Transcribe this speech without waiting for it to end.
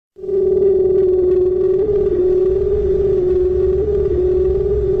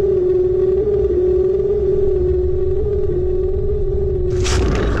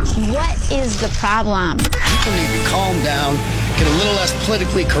problem. People need to calm down, get a little less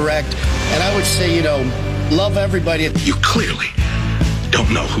politically correct, and I would say, love everybody. You clearly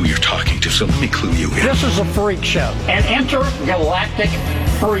don't know who you're talking to, so let me clue you in. This is a freak show. An intergalactic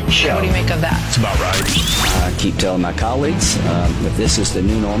freak show. What do you make of that? It's about right. I keep telling my colleagues that this is the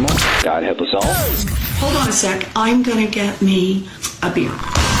new normal. God help us all. Hold on a sec. I'm going to get me a beer.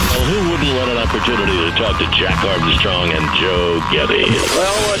 Well, who wouldn't want an opportunity to talk to Jack Armstrong and Joe Getty?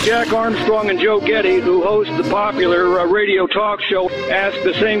 Well, Jack Armstrong and Joe Getty, who host the popular radio talk show, ask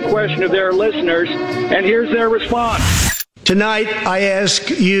the same question of their listeners, and here's their response. Tonight, I ask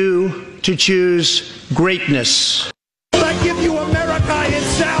you to choose greatness. I give you America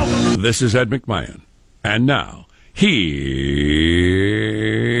itself. This is Ed McMahon. And now, here's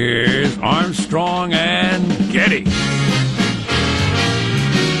Armstrong and Getty.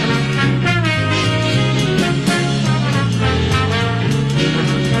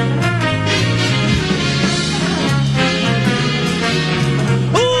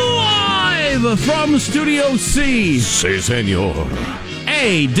 From Studio C. Si, senor.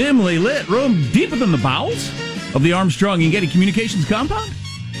 A dimly lit room deeper than the bowels of the Armstrong and Getty Communications compound.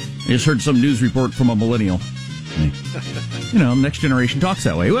 I just heard some news report from a millennial. Next generation talks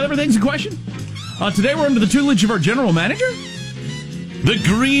that way. Well, everything's in question. Today we're under the tutelage of our general manager. The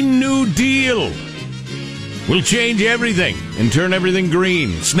Green New Deal will change everything and turn everything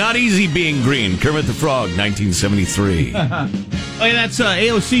green. It's not easy being green. Kermit the Frog, 1973. That's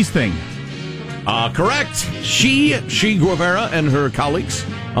AOC's thing. Correct. She Guevara and her colleagues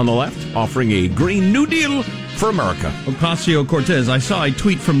on the left offering a Green New Deal for America. Ocasio-Cortez. I saw a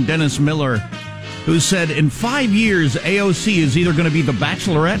tweet from Dennis Miller who said, in 5 years, AOC is either going to be the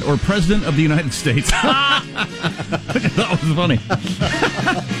Bachelorette or President of the United States. That was funny.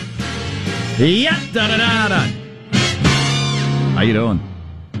 Yeah, da-da-da-da. How you doing?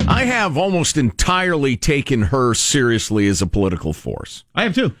 I have almost entirely taken her seriously as a political force. I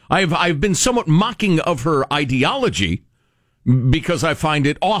have too. I've been somewhat mocking of her ideology because I find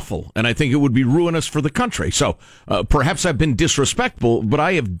it awful, and I think it would be ruinous for the country. So perhaps I've been disrespectful, but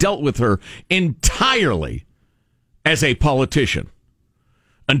I have dealt with her entirely as a politician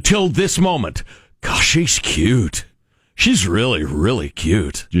until this moment. Gosh, she's cute. She's really, really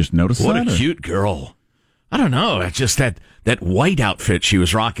cute. Just notice what that? What a cute girl. I don't know. It's just that white outfit she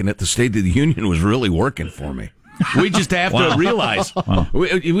was rocking at the State of the Union was really working for me. We just have to realize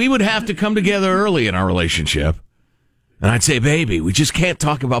we would have to come together early in our relationship. And I'd say, baby, we just can't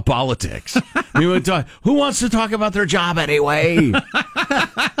talk about politics. We would talk. Who wants to talk about their job anyway?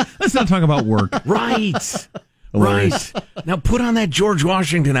 Let's not talk about work. Right. Right. Now put on that George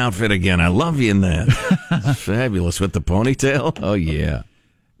Washington outfit again. I love you in that. It's fabulous with the ponytail. Oh, yeah.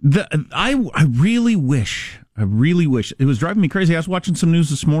 I really wish, it was driving me crazy. I was watching some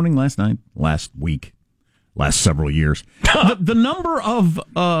news this morning, last week, last several years. the number of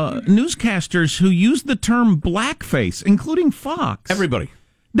newscasters who use the term blackface, including Fox. Everybody.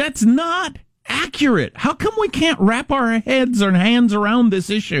 That's not accurate. How come we can't wrap our heads or hands around this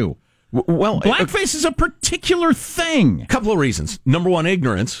issue? Well, blackface is a particular thing. A couple of reasons. Number one,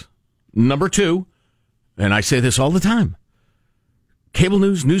 ignorance. Number two, and I say this all the time, cable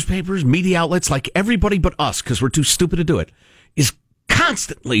news, newspapers, media outlets, like everybody but us, because we're too stupid to do it, is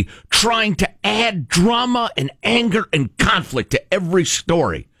constantly trying to add drama and anger and conflict to every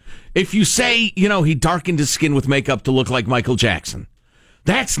story. If you say, he darkened his skin with makeup to look like Michael Jackson,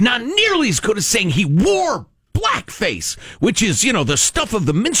 that's not nearly as good as saying he wore blackface, which is, the stuff of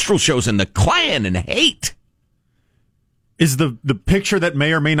the minstrel shows and the Klan and hate. Is the picture that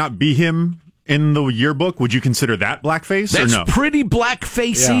may or may not be him in the yearbook, would you consider that blackface? That's or no? Pretty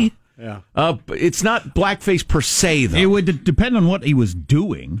blackfacey. Yeah. It's not blackface per se, though. It would depend on what he was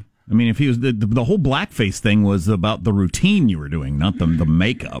doing. I mean, if he was the whole blackface thing was about the routine you were doing, not the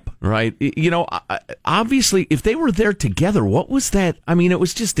makeup. Right. Obviously, if they were there together, what was that? I mean, it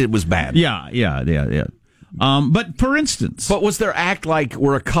was bad. Yeah. But for instance, but was their act like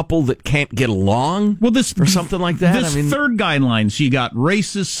we're a couple that can't get along? Well, or something like that. This third guideline, she got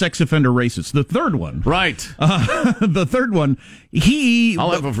racist, sex offender, racist. The third one, right? The third one,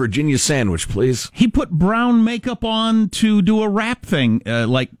 I'll have a Virginia sandwich, please. He put brown makeup on to do a rap thing,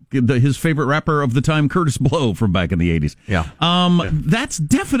 like his favorite rapper of the time, Curtis Blow, from back in the 80s. Yeah. That's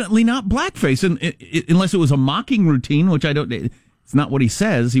definitely not blackface, and unless it was a mocking routine, which I don't. It's not what he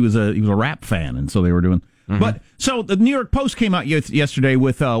says. He was a rap fan, and so they were doing. Mm-hmm. But so the New York Post came out yesterday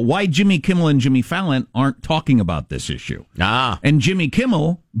with why Jimmy Kimmel and Jimmy Fallon aren't talking about this issue. And Jimmy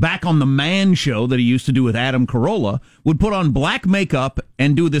Kimmel, back on the Man Show that he used to do with Adam Carolla, would put on black makeup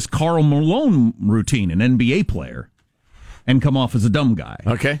and do this Karl Malone routine, an NBA player, and come off as a dumb guy.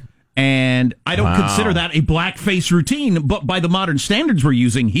 Okay. And I don't consider that a blackface routine, but by the modern standards we're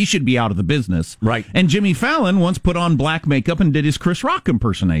using, he should be out of the business. Right. And Jimmy Fallon once put on black makeup and did his Chris Rock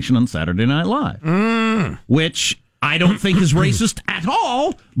impersonation on Saturday Night Live, which I don't think is racist at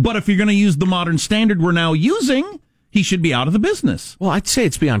all. But if you're going to use the modern standard we're now using, he should be out of the business. Well, I'd say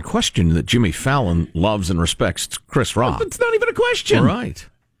it's beyond question that Jimmy Fallon loves and respects Chris Rock. It's not even a question. Right.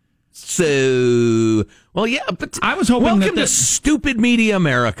 So, well, yeah, but I was hoping welcome to stupid media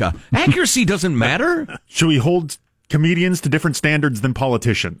America. Accuracy doesn't matter. Should we hold comedians to different standards than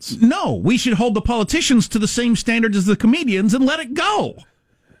politicians? No, we should hold the politicians to the same standards as the comedians and let it go.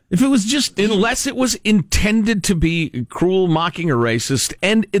 If it was just... Unless it was intended to be cruel, mocking, or racist,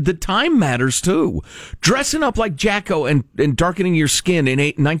 and the time matters, too. Dressing up like Jacko and darkening your skin in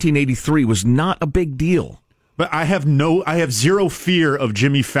 1983 was not a big deal. But I have zero fear of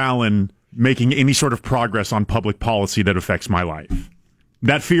Jimmy Fallon making any sort of progress on public policy that affects my life.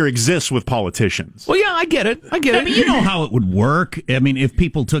 That fear exists with politicians. Well, yeah, I get it. I mean, you know how it would work. I mean, if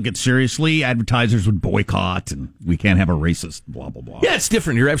people took it seriously, advertisers would boycott, and we can't have a racist blah, blah, blah. Yeah, it's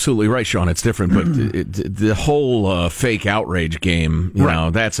different. You're absolutely right, Sean. It's different. But the whole fake outrage game, you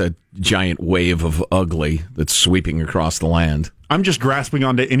know, that's a giant wave of ugly that's sweeping across the land. I'm just grasping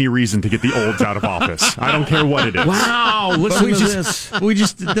onto any reason to get the olds out of office. I don't care what it is. Wow, listen to this. We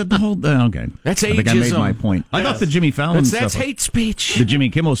just the whole okay. That's ageism. I think I made my point. I thought the Jimmy Fallon stuff. That's hate speech. The Jimmy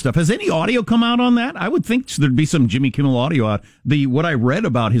Kimmel stuff. Has any audio come out on that? I would think there'd be some Jimmy Kimmel audio out. What I read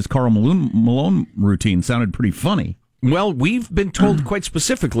about his Karl Malone routine sounded pretty funny. Well, we've been told quite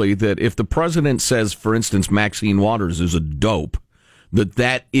specifically that if the president says, for instance, Maxine Waters is a dope,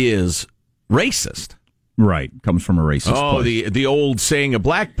 that is racist. Right, comes from a racist place. The old saying, a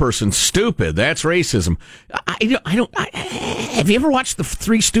black person's stupid, that's racism. I don't. Have you ever watched the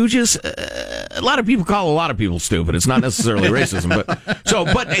Three Stooges? A lot of people call a lot of people stupid. It's not necessarily racism, but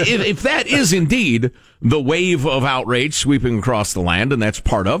if that is indeed the wave of outrage sweeping across the land, and that's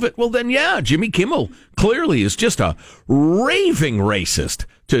part of it, well then, yeah, Jimmy Kimmel clearly is just a raving racist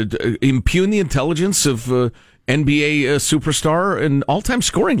to impugn the intelligence of NBA superstar and all-time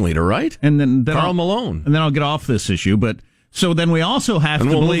scoring leader, right? And then Karl Malone. And then I'll get off this issue, but so then we also have to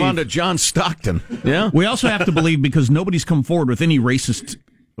believe... move on to John Stockton. Yeah, we also have to believe, because nobody's come forward with any racist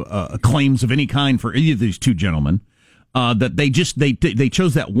claims of any kind for any of these two gentlemen, that they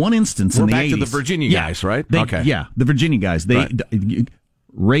chose that one instance in the 80s. We're back to the Virginia guys, right? Okay. Yeah, the Virginia guys.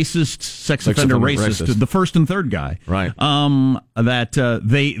 Racist, sex offender racist, the first and third guy. Right.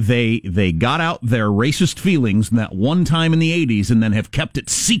 They got out their racist feelings that one time in the 80s and then have kept it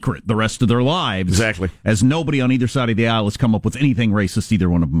secret the rest of their lives. Exactly. As nobody on either side of the aisle has come up with anything racist either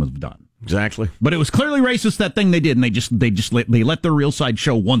one of them has done. Exactly. But it was clearly racist, that thing they did, and they let their real side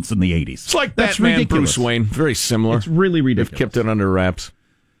show once in the 80s. It's like Batman, Bruce Wayne. Very similar. It's really ridiculous. They've kept it under wraps.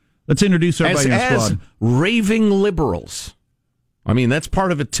 Let's introduce everybody in the squad. Raving liberals. I mean, that's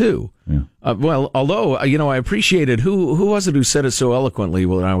part of it, too. Yeah. Well, although, I appreciated, who was it who said it so eloquently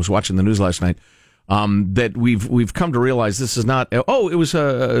when I was watching the news last night, that we've come to realize this is not, it was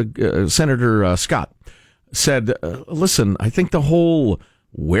Senator Scott said, listen, I think the whole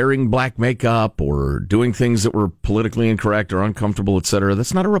wearing black makeup or doing things that were politically incorrect or uncomfortable, et cetera,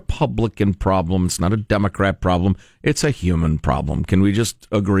 that's not a Republican problem. It's not a Democrat problem. It's a human problem. Can we just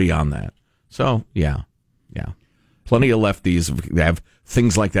agree on that? So, yeah. Plenty of lefties have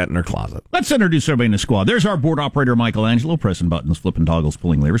things like that in their closet. Let's introduce everybody in the squad. There's our board operator, Michael Angelo, pressing buttons, flipping toggles,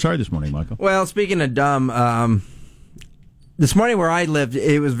 pulling levers. Sorry this morning, Michael. Well, speaking of dumb, this morning where I lived,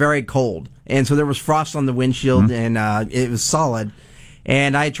 it was very cold. And so there was frost on the windshield, and it was solid.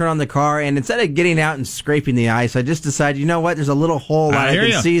 And I turned on the car, and instead of getting out and scraping the ice, I just decided, you know what, there's a little hole that I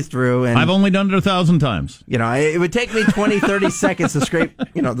can see through. And I've only done it 1,000 times. It would take me 20, 30 seconds to scrape,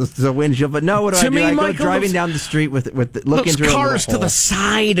 the windshield. But no, what do I do? I go driving down the street with looking through a little cars to the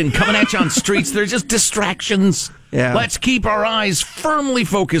side and coming at you on streets. They're just distractions. Yeah. Let's keep our eyes firmly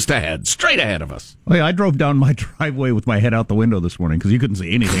focused ahead, straight ahead of us. Oh, yeah, I drove down my driveway with my head out the window this morning because you couldn't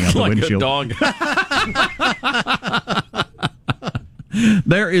see anything out the windshield. Like a dog.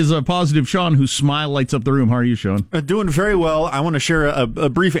 There is a positive Sean whose smile lights up the room. How are you, Sean? Doing very well. I want to share a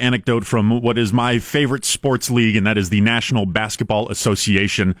brief anecdote from what is my favorite sports league, and that is the National Basketball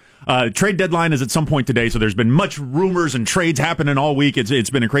Association. Trade deadline is at some point today, so there's been much rumors and trades happening all week. It's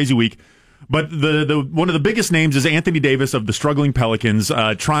been a crazy week. But the one of the biggest names is Anthony Davis of the struggling Pelicans,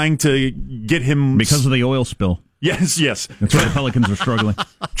 trying to get him... Because of the oil spill. Yes. That's why the Pelicans are struggling.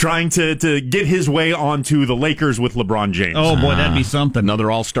 Trying to get his way onto the Lakers with LeBron James. Oh, boy, that'd be something.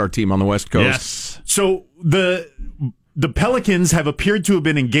 Another all-star team on the West Coast. Yes. So the Pelicans have appeared to have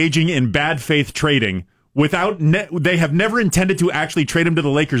been engaging in bad faith trading They have never intended to actually trade him to the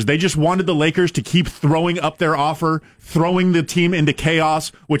Lakers. They just wanted the Lakers to keep throwing up their offer, throwing the team into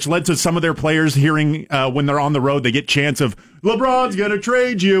chaos, which led to some of their players hearing when they're on the road, they get chants of, LeBron's going to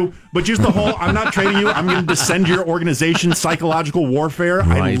trade you. But just the whole, I'm not trading you, I'm going to descend your organization, psychological warfare.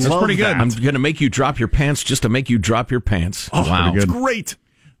 Right. I That's love pretty good. that. I'm going to make you drop your pants just to make you drop your pants. Oh, wow. it's great.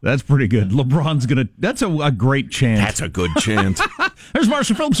 That's pretty good. LeBron's going to... That's a great chant. That's a good chant. There's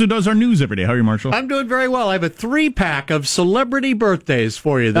Marshall Phillips, who does our news every day. How are you, Marshall? I'm doing very well. I have a 3-pack of celebrity birthdays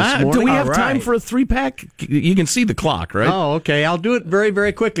for you this morning. Do we have time for a 3-pack? You can see the clock, right? Oh, okay. I'll do it very,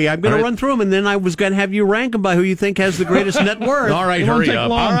 very quickly. I'm going to run through them, and then I was going to have you rank them by who you think has the greatest net worth. All right, hurry up.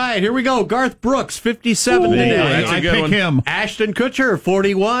 All right, here we go. Garth Brooks, 57 today. I pick him. Ashton Kutcher,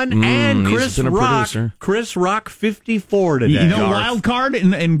 41, and Chris Rock, 54 today. You know, wild card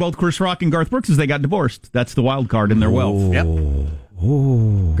in both Chris Rock and Garth Brooks is they got divorced. That's the wild card in their wealth. Yep.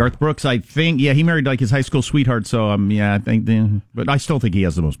 Garth Brooks, I think, he married like his high school sweetheart, so I think, but I still think he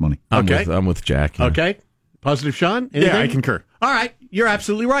has the most money. I'm with Jack. Yeah. Okay. Positive Sean? Anything? Yeah, I concur. All right, you're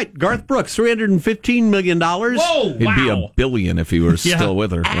absolutely right. Garth Brooks, $315 million. Whoa, He'd be $1 billion if he were still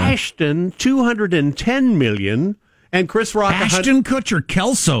with her. Ashton, $210 million. And Chris Rock, Ashton Kutcher,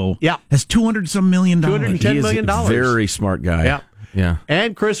 Kelso, has $200-some million. $210 million. Very smart guy. Yeah. Yeah.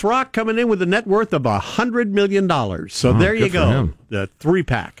 And Chris Rock coming in with a net worth of $100 million. So there you go. The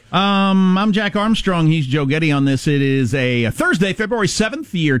 3-pack. I'm Jack Armstrong. He's Joe Getty on this. It is a Thursday, February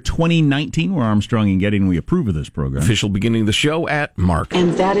 7th, year 2019. We're Armstrong and Getty, and we approve of this program. Official beginning of the show at Mark.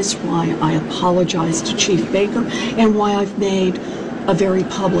 And that is why I apologize to Chief Baker and why I've made a very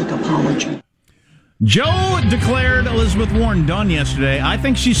public apology. Joe declared Elizabeth Warren done yesterday. I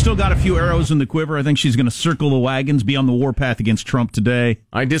think she's still got a few arrows in the quiver. I think she's going to circle the wagons, be on the warpath against Trump today.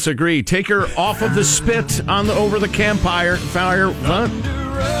 I disagree. Take her off of the spit over the campfire.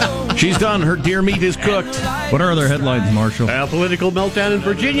 She's done. Her deer meat is cooked. What are other headlines, Marshall? Well, political meltdown in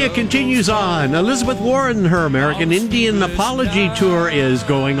Virginia continues on. Elizabeth Warren, her American Indian apology tour is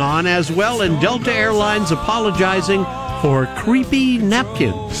going on as well, and Delta Airlines apologizing for creepy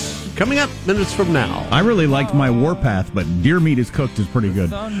napkins. Coming up minutes from now. I really liked my warpath, but deer meat is cooked is pretty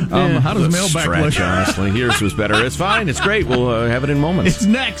good. How does mailbag look? Honestly, yours was better. It's fine. It's great. We'll have it in moments. It's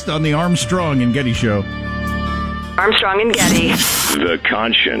next on the Armstrong and Getty Show. Armstrong and Getty. The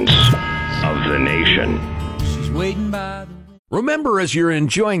conscience of the nation. She's waiting by the... Remember, as you're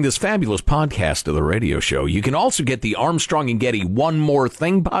enjoying this fabulous podcast of the radio show, you can also get the Armstrong and Getty One More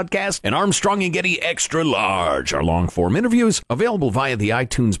Thing podcast and Armstrong and Getty Extra Large, our long-form interviews, available via the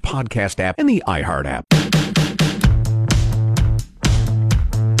iTunes podcast app and the iHeart app.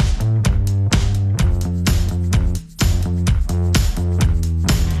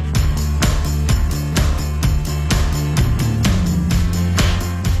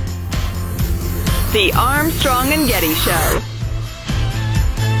 The Armstrong and Getty Show.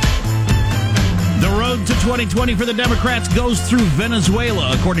 The road to 2020 for the Democrats goes through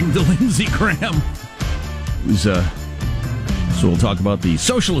Venezuela, according to Lindsey Graham. So we'll talk about the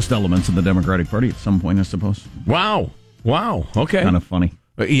socialist elements of the Democratic Party at some point, I suppose. Wow. Okay. Kind of funny.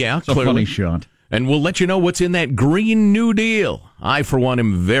 Yeah, it's a funny shot. And we'll let you know what's in that Green New Deal. I, for one,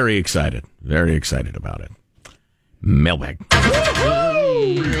 am very excited. Very excited about it. Mailbag.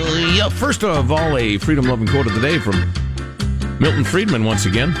 First of all, a freedom-loving quote of the day from Milton Friedman once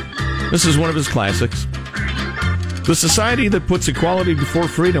again. This is one of his classics. The society that puts equality before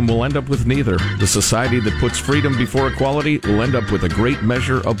freedom will end up with neither. The society that puts freedom before equality will end up with a great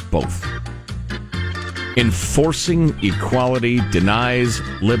measure of both. Enforcing equality denies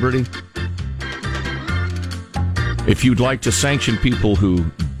liberty. If you'd like to sanction people who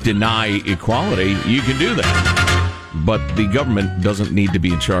deny equality, you can do that. But the government doesn't need to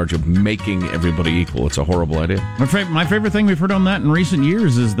be in charge of making everybody equal. It's a horrible idea. My favorite thing we've heard on that in recent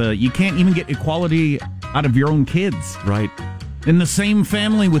years is you can't even get equality out of your own kids. Right. In the same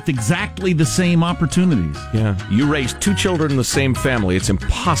family with exactly the same opportunities. Yeah. You raise 2 children in the same family. It's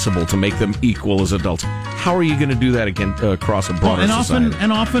impossible to make them equal as adults. How are you going to do that again across a broader society?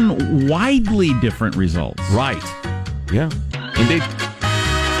 And often widely different results. Right. Yeah, indeed.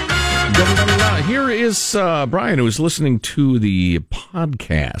 Here is Brian, who is listening to the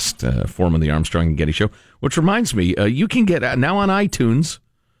podcast form of the Armstrong and Getty Show, which reminds me, you can get now on iTunes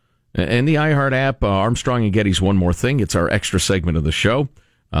and the iHeart app, Armstrong and Getty's One More Thing. It's our extra segment of the show,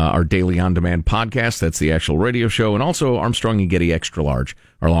 our daily on-demand podcast. That's the actual radio show, and also Armstrong and Getty Extra Large,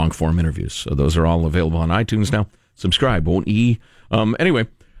 our long-form interviews. So those are all available on iTunes now. Subscribe, won't ye? Anyway,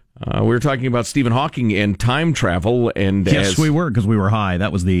 we were talking about Stephen Hawking and time travel, and yes, we were, because we were high.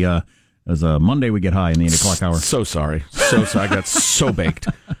 That was the... It was a Monday we get high in the 8 o'clock hour. So sorry. I got so baked.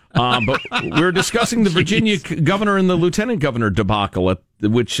 But we're discussing the Virginia governor and the lieutenant governor debacle,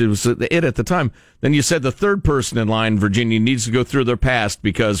 which was it at the time. Then you said the third person in line, Virginia, needs to go through their past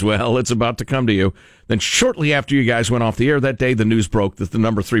because, well, it's about to come to you. Then shortly after you guys went off the air that day, the news broke that the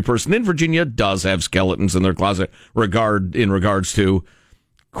number 3 person in Virginia does have skeletons in their closet in regards to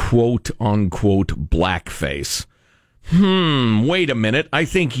quote-unquote blackface. Wait a minute. I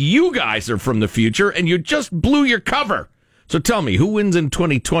think you guys are from the future, and you just blew your cover. So tell me, who wins in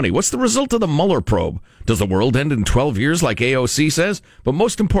 2020? What's the result of the Mueller probe? Does the world end in 12 years like AOC says? But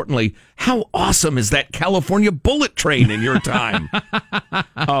most importantly, how awesome is that California bullet train in your time?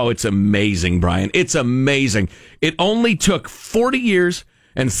 Oh, it's amazing, Brian. It's amazing. It only took 40 years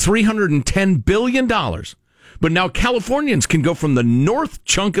and $310 billion. But now Californians can go from the north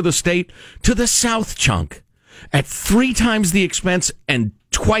chunk of the state to the south chunk at 3 times the expense and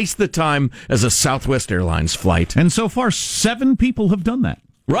twice the time as a Southwest Airlines flight. And so far, 7 people have done that.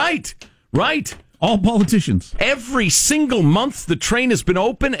 Right. All politicians. Every single month the train has been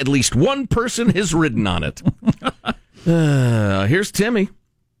open, at least one person has ridden on it. Here's Timmy.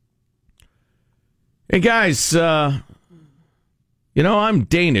 Hey, guys, I'm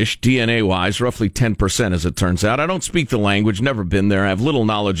Danish, DNA-wise, roughly 10%, as it turns out. I don't speak the language, never been there. I have little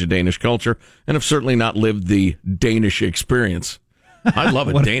knowledge of Danish culture, and have certainly not lived the Danish experience. I love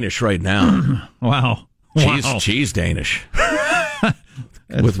a Danish right now. Wow. Cheese Danish.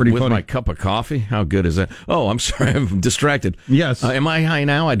 That's pretty funny. With my cup of coffee? How good is that? Oh, I'm sorry, I'm distracted. Yes. Am I high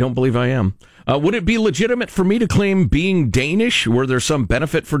now? I don't believe I am. Would it be legitimate for me to claim being Danish? Were there some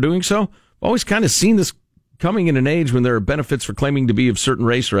benefit for doing so? I've always kind of seen this coming in an age when there are benefits for claiming to be of certain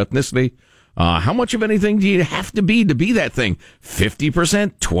race or ethnicity. How much of anything do you have to be that thing?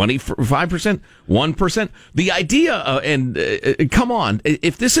 50%, 25%, 1%? The idea, come on,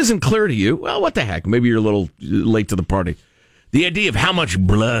 if this isn't clear to you, well, what the heck? Maybe you're a little late to the party. The idea of how much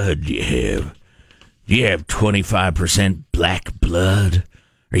blood do you have? Do you have 25% black blood?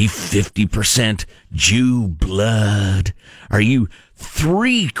 Are you 50% Jew blood? Are you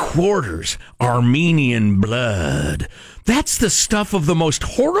 3/4 Armenian blood? That's the stuff of the most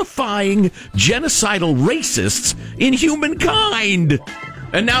horrifying genocidal racists in humankind.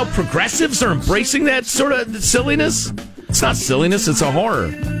 And now progressives are embracing that sort of silliness? It's not silliness, it's a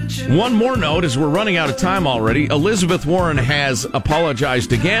horror. One more note as we're running out of time already. Elizabeth Warren has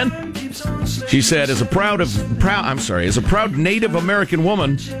apologized again. She said, as a proud Native American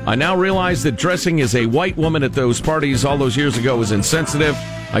woman, I now realize that dressing as a white woman at those parties all those years ago was insensitive.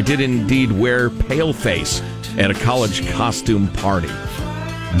 I did indeed wear pale face at a college costume party.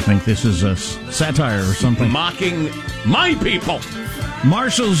 I think this is a satire or something. Mocking my people.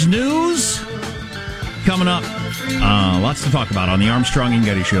 Marshall's News coming up. Lots to talk about on the Armstrong and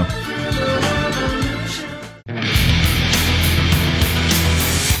Getty Show.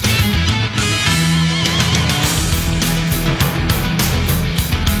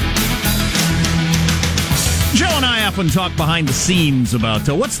 Joe and I often talk behind the scenes about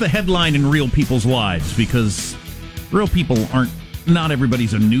what's the headline in real people's lives, because real people not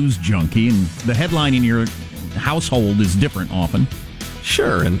everybody's a news junkie, and the headline in your household is different often.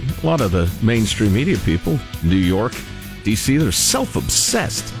 Sure, and a lot of the mainstream media people, New York, D.C., they're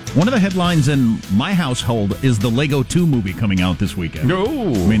self-obsessed. One of the headlines in my household is the Lego 2 movie coming out this weekend. No.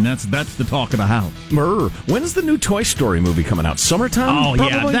 I mean, that's the talk of the house. When's the new Toy Story movie coming out? Summertime? Oh,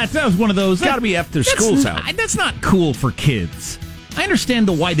 probably? Yeah, that was one of those. Got to be after school's out. That's not cool for kids. I understand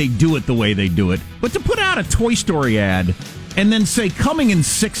why they do it the way they do it, but to put out a Toy Story ad and then say, coming in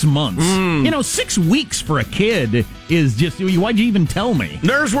 6 months. 6 weeks for a kid is just, why'd you even tell me?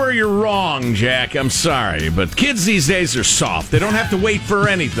 There's where you're wrong, Jack. I'm sorry, but kids these days are soft. They don't have to wait for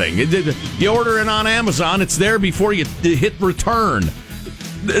anything. You order it on Amazon, it's there before you hit return.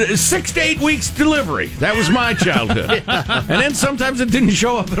 6 to 8 weeks delivery. That was my childhood. And then sometimes it didn't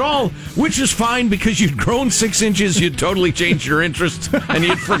show up at all, which is fine because you'd grown 6 inches, you'd totally changed your interest, and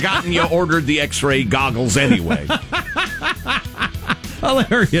you'd forgotten you ordered the X-ray goggles anyway.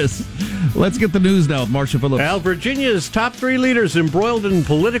 Hilarious. Let's get the news now with Marcia Phillips. Well, Virginia's top 3 leaders embroiled in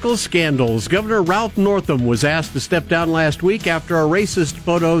political scandals. Governor Ralph Northam was asked to step down last week after a racist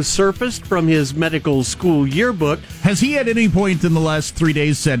photo surfaced from his medical school yearbook. Has he at any point in the last 3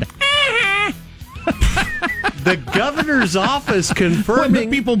 days said, the governor's office confirming... When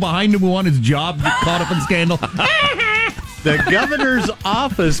the people behind him who want his job get caught up in scandal... The governor's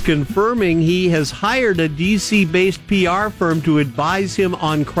office confirming he has hired a D.C.-based PR firm to advise him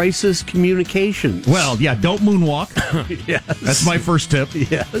on crisis communications. Well, yeah, don't moonwalk. Yes. That's my first tip.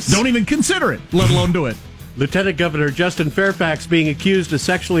 Yes. Don't even consider it, let alone do it. Lieutenant Governor Justin Fairfax being accused of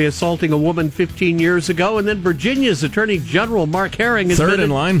sexually assaulting a woman 15 years ago, and then Virginia's Attorney General Mark Herring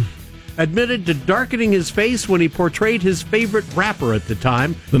admitted to darkening his face when he portrayed his favorite rapper at the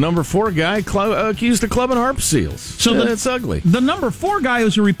time. The number 4 guy accused of clubbing harp seals. So that's ugly. The number 4 guy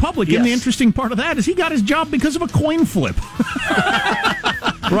was a Republican. Yes. The interesting part of that is he got his job because of a coin flip.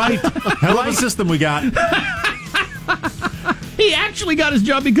 Right. Hell of a system we got. He actually got his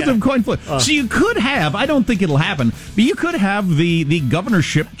job because of a coin flip. So you could have, I don't think it'll happen, but you could have the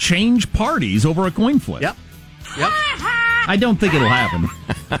governorship change parties over a coin flip. Yep. I don't think it'll happen.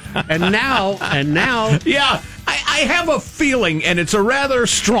 And now, yeah, I have a feeling, and it's a rather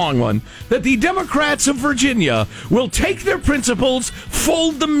strong one, that the Democrats of Virginia will take their principles,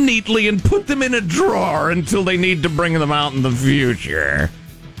 fold them neatly, and put them in a drawer until they need to bring them out in the future.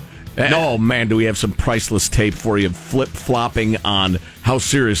 Oh, man, do we have some priceless tape for you, flip-flopping on how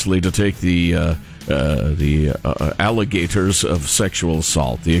seriously to take the alligators of sexual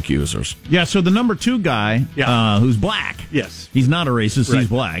assault, the accusers. Yeah, so the number 2 guy, who's black. Yes. He's not a racist, he's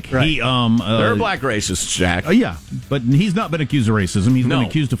black. Right. They're black racists, Jack. Yeah, but he's not been accused of racism. He's been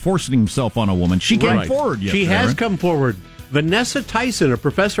accused of forcing himself on a woman. She came forward yesterday. She has come forward. Vanessa Tyson, a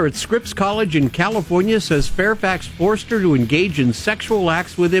professor at Scripps College in California, says Fairfax forced her to engage in sexual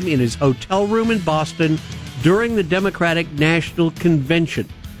acts with him in his hotel room in Boston during the Democratic National Convention.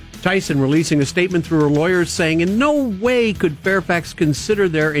 Tyson releasing a statement through her lawyers saying in no way could Fairfax consider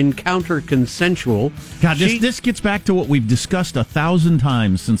their encounter consensual. God, this gets back to what we've discussed 1,000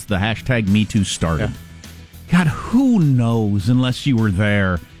 times since the hashtag MeToo started. Yeah. God, who knows unless you were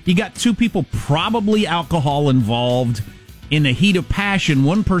there? You got 2 people, probably alcohol involved. In the heat of passion,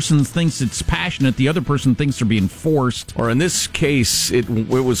 one person thinks it's passionate, the other person thinks they're being forced. Or in this case, it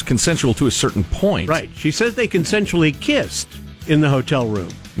was consensual to a certain point. Right. She says they consensually kissed in the hotel room.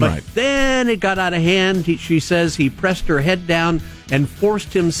 But then it got out of hand. She says he pressed her head down and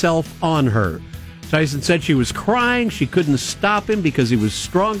forced himself on her. Tyson said she was crying. She couldn't stop him because he was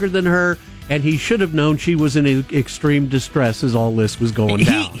stronger than her, and he should have known she was in extreme distress as all this was going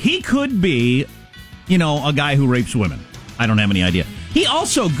down. He could be, a guy who rapes women. I don't have any idea. He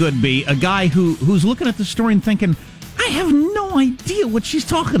also could be a guy who's looking at the story and thinking, I have no idea what she's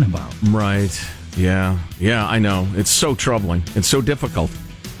talking about. Right. Yeah, I know. It's so troubling. It's so difficult.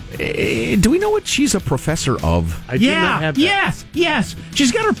 Do we know what she's a professor of? I do not have that. Yes. She's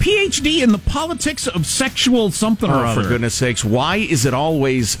got her PhD in the politics of sexual something or other. For goodness sakes, why is it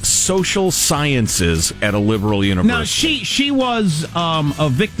always social sciences at a liberal university? Now, she was a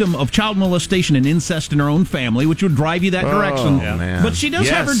victim of child molestation and incest in her own family, which would drive you that direction. Man. But she does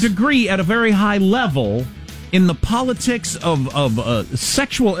have her degree at a very high level in the politics of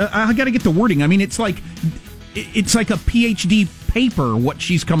sexual. I got to get the wording. I mean, it's like a PhD paper what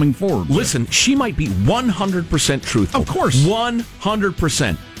she's coming forward with. Listen, she might be 100% truthful. Of course.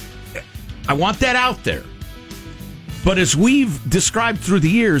 100%. I want that out there. But as we've described through the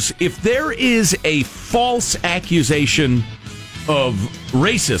years, if there is a false accusation of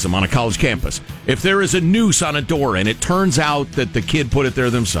racism on a college campus, if there is a noose on a door and it turns out that the kid put it there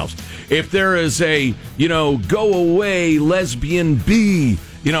themselves, if there is a, go away lesbian bee,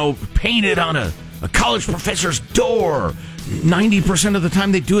 painted on a college professor's door, 90% of the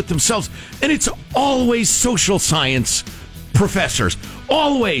time they do it themselves. And it's always social science professors.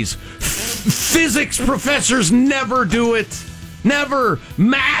 Always. Physics professors never do it. Never.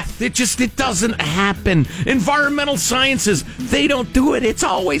 Math, it doesn't happen. Environmental sciences, they don't do it. It's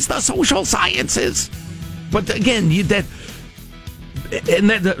always the social sciences. But again,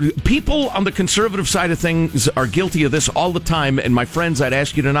 people on the conservative side of things are guilty of this all the time. And my friends, I'd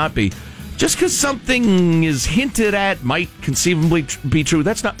ask you to not be. Just because something is hinted at might conceivably be true,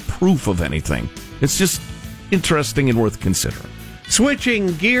 that's not proof of anything. It's just interesting and worth considering.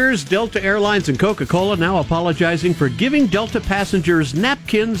 Switching gears, Delta Airlines and Coca-Cola now apologizing for giving Delta passengers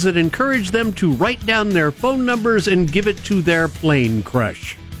napkins that encourage them to write down their phone numbers and give it to their plane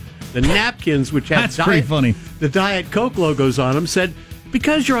crush. The napkins, which had pretty funny. The Diet Coke logos on them, said,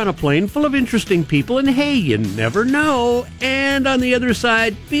 because you're on a plane full of interesting people, and hey, you never know. And on the other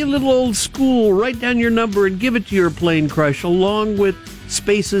side, be a little old school. Write down your number and give it to your plane crush, along with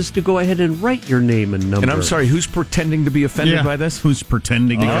spaces to go ahead and write your name and number. And I'm sorry, who's pretending to be offended by this? Who's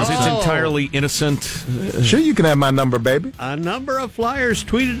pretending? Because it's entirely innocent. Sure, you can have my number, baby. A number of flyers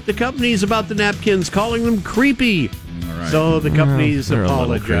tweeted at the companies about the napkins, calling them creepy. All right. So the companies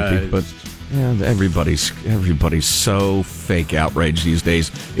apologized. Creepy, but everybody's so fake. fake outrage these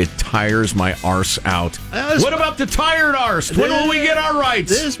days. It tires my arse out. What about the tired arse? When will we get our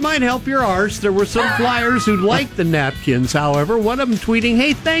rights? This might help your arse. There were some flyers who liked the napkins, however. One of them tweeting,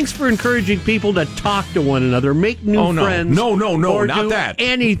 "Hey, thanks for encouraging people to talk to one another, make new friends. No, or not do that.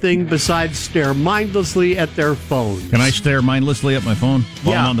 anything besides stare mindlessly at their phones." Can I stare mindlessly at my phone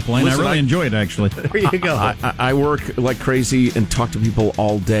while I'm on the plane? Listen, I really enjoy it, actually. There you go. I work like crazy and talk to people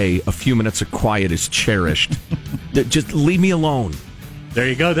all day. A few minutes of quiet is cherished. Just leave me alone. There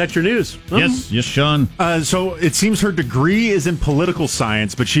you go. That's your news. Yes, Sean. So it seems her degree is in political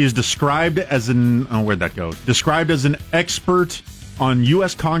science, but she is described as where'd that go? Described as an expert on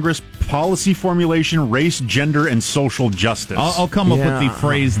U.S. Congress policy formulation, race, gender, and social justice. I'll come up with the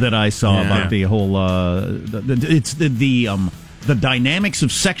phrase that I saw about the whole. It's the dynamics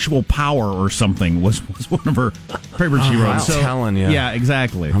of sexual power or something was one of her papers she wrote. I'm telling you. Yeah,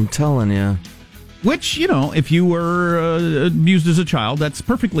 exactly. I'm telling you. Which, if you were abused as a child, that's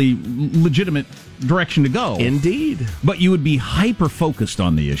perfectly legitimate direction to go. Indeed. But you would be hyper-focused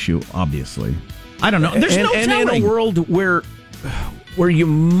on the issue, obviously. I don't know. There's no telling. In a world where you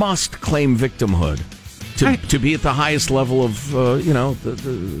must claim victimhood to be at the highest level of,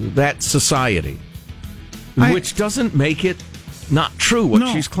 that society, which doesn't make it not true what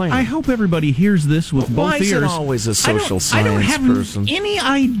she's claiming. I hope everybody hears this with both ears. Why is it always a social science I don't have person? any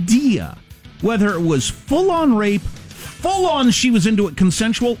idea whether it was full-on rape, full-on she was into it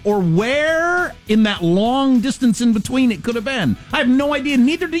consensual, or where in that long distance in between it could have been. I have no idea,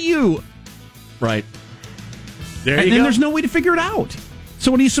 neither do you. Right. And there's no way to figure it out. So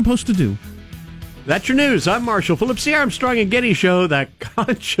what are you supposed to do? That's your news. I'm Marshall Phillips, the Armstrong and Getty Show, the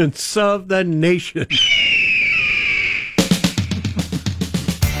conscience of the nation.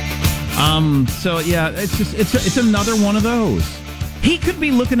 So yeah, it's another one of those. He could be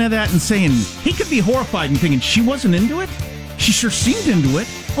looking at that and saying, he could be horrified and thinking, she wasn't into it? She sure seemed into it.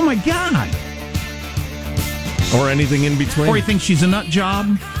 Oh my God. Or anything in between. Or he thinks she's a nut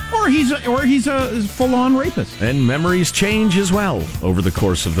job. Or he's a full-on rapist. And memories change as well over the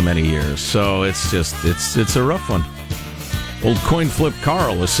course of the many years. So it's a rough one. Old coin flip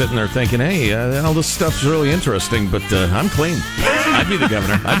Carl is sitting there thinking, hey, all this stuff's really interesting, but I'm clean. I'd be the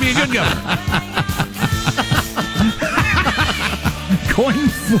governor. I'd be a good governor. Coin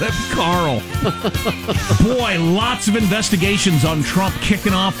flip Carl. Boy, lots of investigations on Trump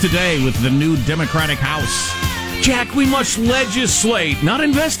kicking off today with the new Democratic House. Jack, we must legislate, not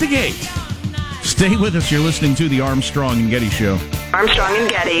investigate. Stay with us. You're listening to the Armstrong and Getty Show. Armstrong and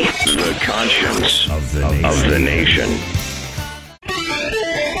Getty. The conscience of the nation.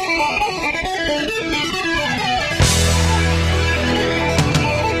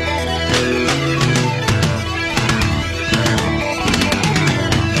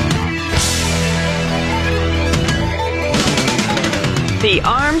 The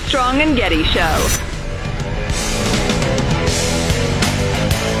Armstrong and Getty Show.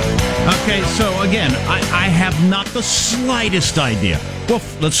 Okay, so again, I have not the slightest idea. Well,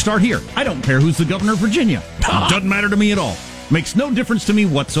 let's start here. I don't care who's the governor of Virginia. Doesn't matter to me at all. Makes no difference to me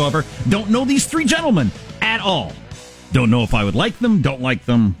whatsoever. Don't know these three gentlemen at all. Don't know if I would like them, don't like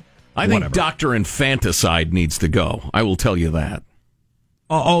them. I think Dr. Infanticide needs to go. I will tell you that.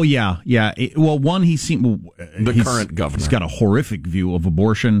 Oh yeah. Well, one, he's current governor. He's got a horrific view of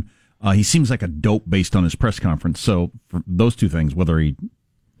abortion. He seems like a dope based on his press conference. So for those two things, whether he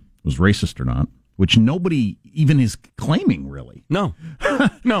was racist or not, which nobody even is claiming, really. No.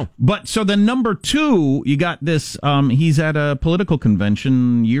 But so then number two, you got this. He's at a political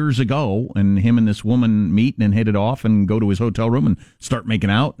convention years ago, and him and this woman meet and hit it off and go to his hotel room and start making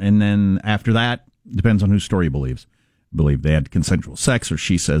out. And then after that, depends on whose story you believe they had consensual sex, or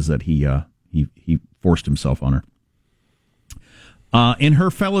she says that he forced himself on her. In her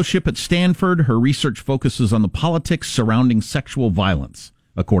fellowship at Stanford, her research focuses on the politics surrounding sexual violence,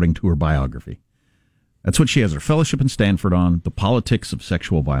 according to her biography. That's what she has her fellowship in Stanford on, the politics of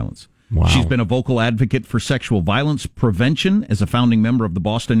sexual violence. Wow. She's been a vocal advocate for sexual violence prevention as a founding member of the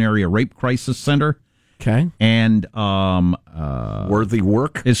Boston Area Rape Crisis Center. Okay. And worthy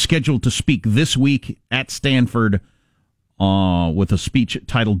work. Is scheduled to speak this week at Stanford with a speech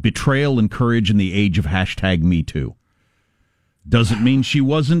titled Betrayal and Courage in the Age of #MeToo. Doesn't mean she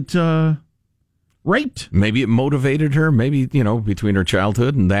wasn't raped. Maybe it motivated her. Maybe, between her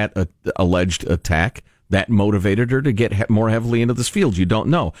childhood and that alleged attack, that motivated her to get more heavily into this field. You don't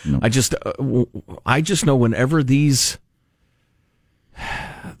know. No. I just know whenever these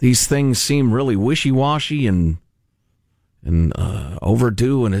things seem really wishy-washy and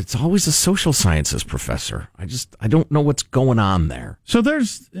overdue, and it's always a social sciences professor. I don't know what's going on there. So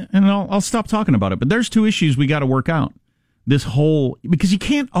and I'll stop talking about it, but there's two issues we got to work out. this whole, because you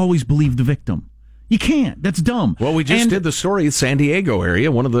can't always believe the victim. You can't. That's dumb. Well, we just did the story in San Diego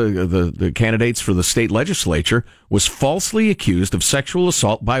area. One of the candidates for the state legislature was falsely accused of sexual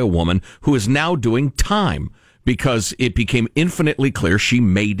assault by a woman who is now doing time because it became infinitely clear she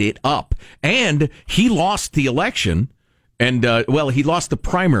made it up. And he lost the election, and, he lost the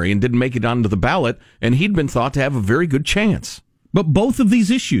primary and didn't make it onto the ballot, and he'd been thought to have a very good chance. But both of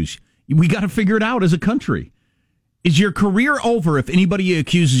these issues, we got to figure it out as a country. Is your career over if anybody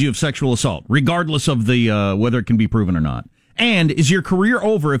accuses you of sexual assault, regardless of the whether it can be proven or not? And is your career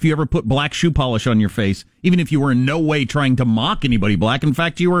over if you ever put black shoe polish on your face, even if you were in no way trying to mock anybody black? In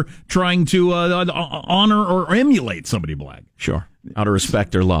fact, you were trying to honor or emulate somebody black. Sure, out of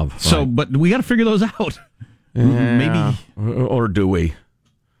respect or love. So, right. But we got to figure those out. Yeah. Maybe, or do we?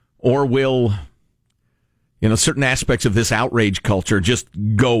 Or will certain aspects of this outrage culture just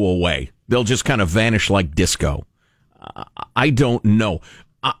go away? They'll just kind of vanish like disco. I don't know.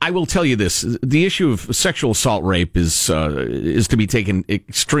 I will tell you this: the issue of sexual assault, rape is to be taken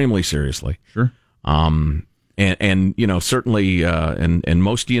extremely seriously. Sure. And certainly, and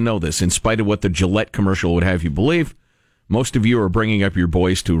most of you know this. In spite of what the Gillette commercial would have you believe, most of you are bringing up your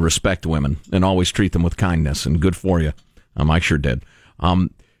boys to respect women and always treat them with kindness. And good for you. I sure did.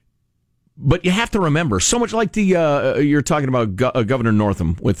 But you have to remember, so much like you're talking about Governor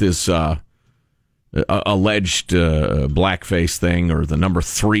Northam with his alleged blackface thing, or the number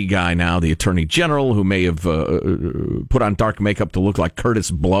 3 guy now, the Attorney General, who may have put on dark makeup to look like Curtis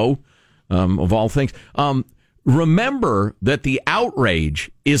Blow, of all things. Remember that the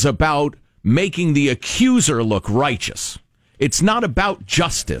outrage is about making the accuser look righteous. It's not about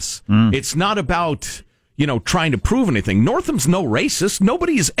justice. It's not about, trying to prove anything. Northam's no racist.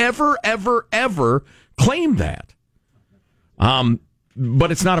 Nobody's ever claimed that.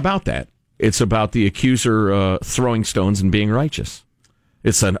 But it's not about that. It's about the accuser throwing stones and being righteous.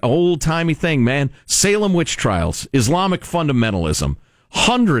 It's an old-timey thing, man. Salem witch trials, Islamic fundamentalism,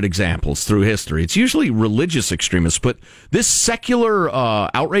 100 examples through history. It's usually religious extremists, but this secular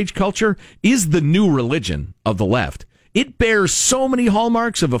outrage culture is the new religion of the left. It bears so many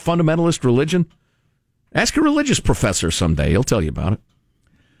hallmarks of a fundamentalist religion. Ask a religious professor someday. He'll tell you about it.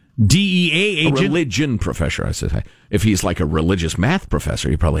 DEA agent. A religion professor, I said. If he's like a religious math professor,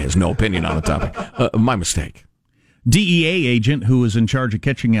 he probably has no opinion on the topic. My mistake. DEA agent who is in charge of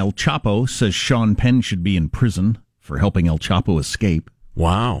catching El Chapo says Sean Penn should be in prison for helping El Chapo escape.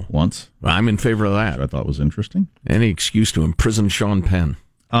 Wow. Once. I'm in favor of that. I thought was interesting. Any excuse to imprison Sean Penn.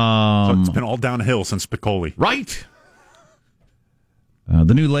 So it's been all downhill since Spicoli. Right.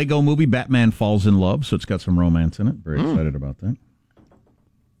 The new Lego movie, Batman Falls in Love, so it's got some romance in it. Very excited about that.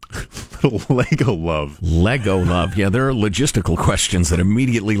 Little Lego love. Lego love. Yeah, there are logistical questions that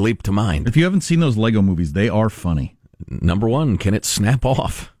immediately leap to mind. If you haven't seen those Lego movies, they are funny. Number 1, can it snap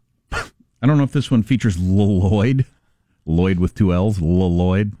off? I don't know if this one features Lloyd. Lloyd with 2 L's.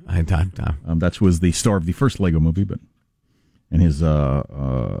 Lloyd. That was the star of the first Lego movie, and his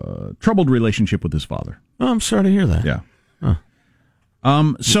troubled relationship with his father. Oh, I'm sorry to hear that. Yeah.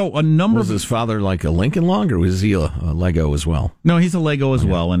 So a number was his father like a Lincoln Log, or was he a Lego as well? No, he's a Lego as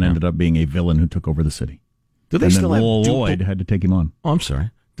well, and ended up being a villain who took over the city. Do they still have Lloyd had to take him on? Oh, I'm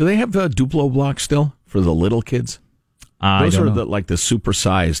sorry. Do they have Duplo blocks still for the little kids? Those are like the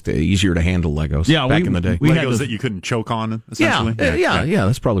supersized, easier to handle Legos. Yeah, back in the day, Legos that you couldn't choke on. Essentially, yeah.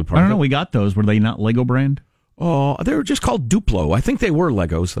 That's probably part. I don't know. We got those. Were they not Lego brand? Oh, they were just called Duplo. I think they were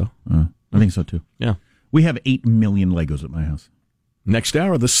Legos though. I think so too. Yeah, we have 8 million Legos at my house. Next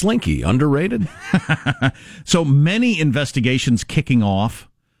hour, the Slinky, underrated. So many investigations kicking off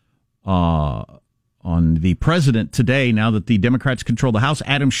on the president today, now that the Democrats control the House.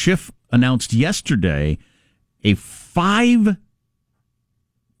 Adam Schiff announced yesterday a 5-point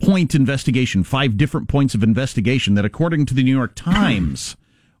investigation, 5 different points of investigation that, according to the New York Times,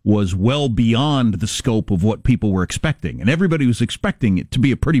 was well beyond the scope of what people were expecting. And everybody was expecting it to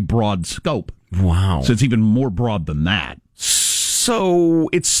be a pretty broad scope. Wow. So it's even more broad than that. So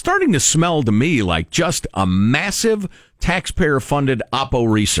it's starting to smell to me like just a massive taxpayer-funded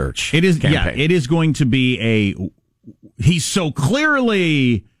Oppo research. It is, campaign. yeah. It is going to be he's so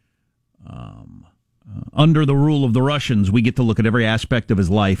clearly under the rule of the Russians. We get to look at every aspect of his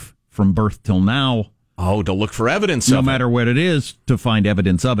life from birth till now. Oh, to look for evidence no matter what it is, to find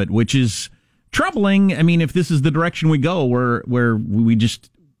evidence of it, which is troubling. I mean, if this is the direction we go, where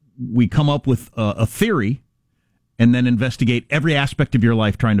we come up with a theory and then investigate every aspect of your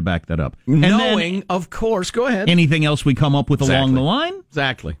life trying to back that up. Knowing, of course, go ahead. Anything else we come up with along the line?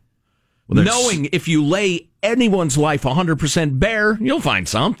 Exactly. knowing if you lay anyone's life 100% bare, you'll find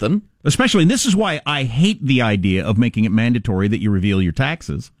something. Especially, and this is why I hate the idea of making it mandatory that you reveal your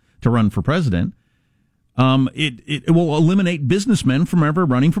taxes to run for president. It will eliminate businessmen from ever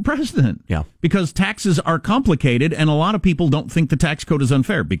running for president. Yeah. Because taxes are complicated, and a lot of people don't think the tax code is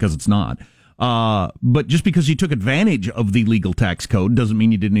unfair, because it's not. But just because you took advantage of the legal tax code doesn't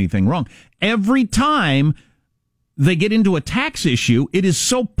mean you did anything wrong. Every time they get into a tax issue, it is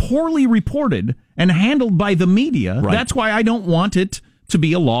so poorly reported and handled by the media. Right. That's why I don't want it to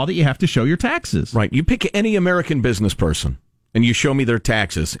be a law that you have to show your taxes. Right. You pick any American business person and you show me their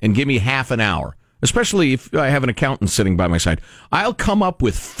taxes and give me half an hour, especially if I have an accountant sitting by my side. I'll come up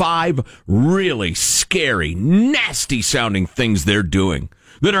with 5 really scary, nasty sounding things they're doing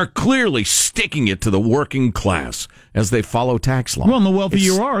that are clearly sticking it to the working class as they follow tax law. Well, and the wealthier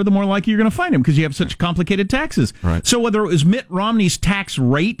you are, the more likely you're going to find them, because you have such complicated taxes. Right. So whether it was Mitt Romney's tax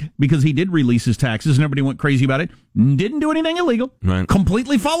rate, because he did release his taxes and everybody went crazy about it, didn't do anything illegal, right,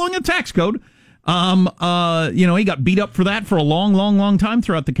 completely following a tax code. He got beat up for that for a long time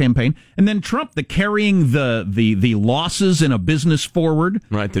throughout the campaign. And then Trump, the carrying the losses in a business forward.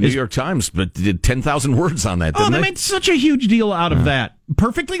 Right. The New York Times did 10,000 words on that, didn't they made such a huge deal out of that.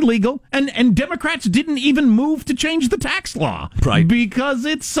 Perfectly legal. And Democrats didn't even move to change the tax law. Right. Because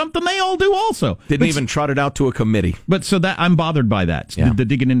it's something they all do also. Didn't even trot it out to a committee. But so that I'm bothered by that, the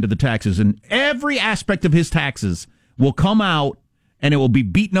digging into the taxes. And every aspect of his taxes will come out, and it will be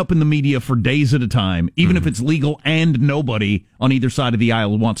beaten up in the media for days at a time, even if it's legal and nobody on either side of the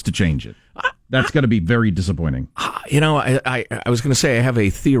aisle wants to change it. That's going to be very disappointing. I was going to say I have a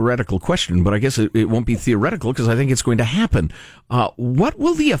theoretical question, but I guess it won't be theoretical because I think it's going to happen. What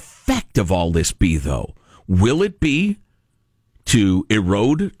will the effect of all this be, though? Will it be to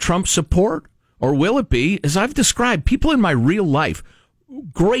erode Trump's support? Or will it be, as I've described, people in my real life,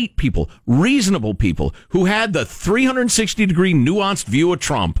 great people, reasonable people, who had the 360-degree nuanced view of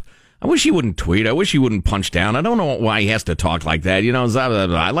Trump? I wish he wouldn't tweet. I wish he wouldn't punch down. I don't know why he has to talk like that.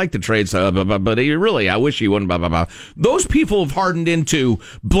 I like the trade stuff, but I wish he wouldn't. Blah, blah, blah. Those people have hardened into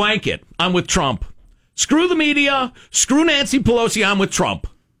blanket. I'm with Trump. Screw the media. Screw Nancy Pelosi. I'm with Trump.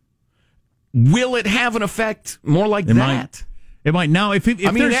 Will it have an effect more like that? It might. Now, if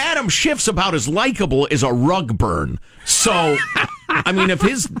Adam Schiff's about as likable as a rug burn. So, if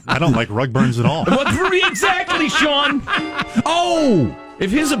his... I don't like rug burns at all. Exactly, Sean. Oh! If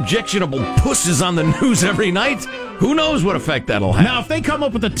his objectionable puss is on the news every night, who knows what effect that'll have. Now, if they come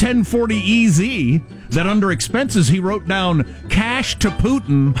up with a 1040 EZ that under expenses he wrote down cash to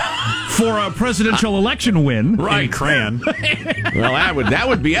Putin for a presidential election win. Right. In crayon. Well, that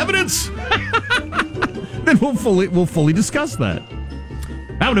would be evidence. Then we'll fully discuss that.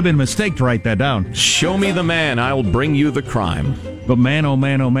 That would have been a mistake to write that down. Show me the man, I'll bring you the crime. But man, oh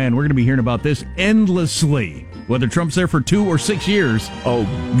man, we're going to be hearing about this endlessly. Whether Trump's there for 2 or 6 years,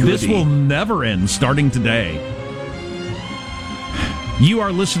 this will never end starting today. You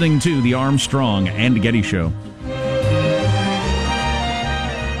are listening to the Armstrong and Getty Show.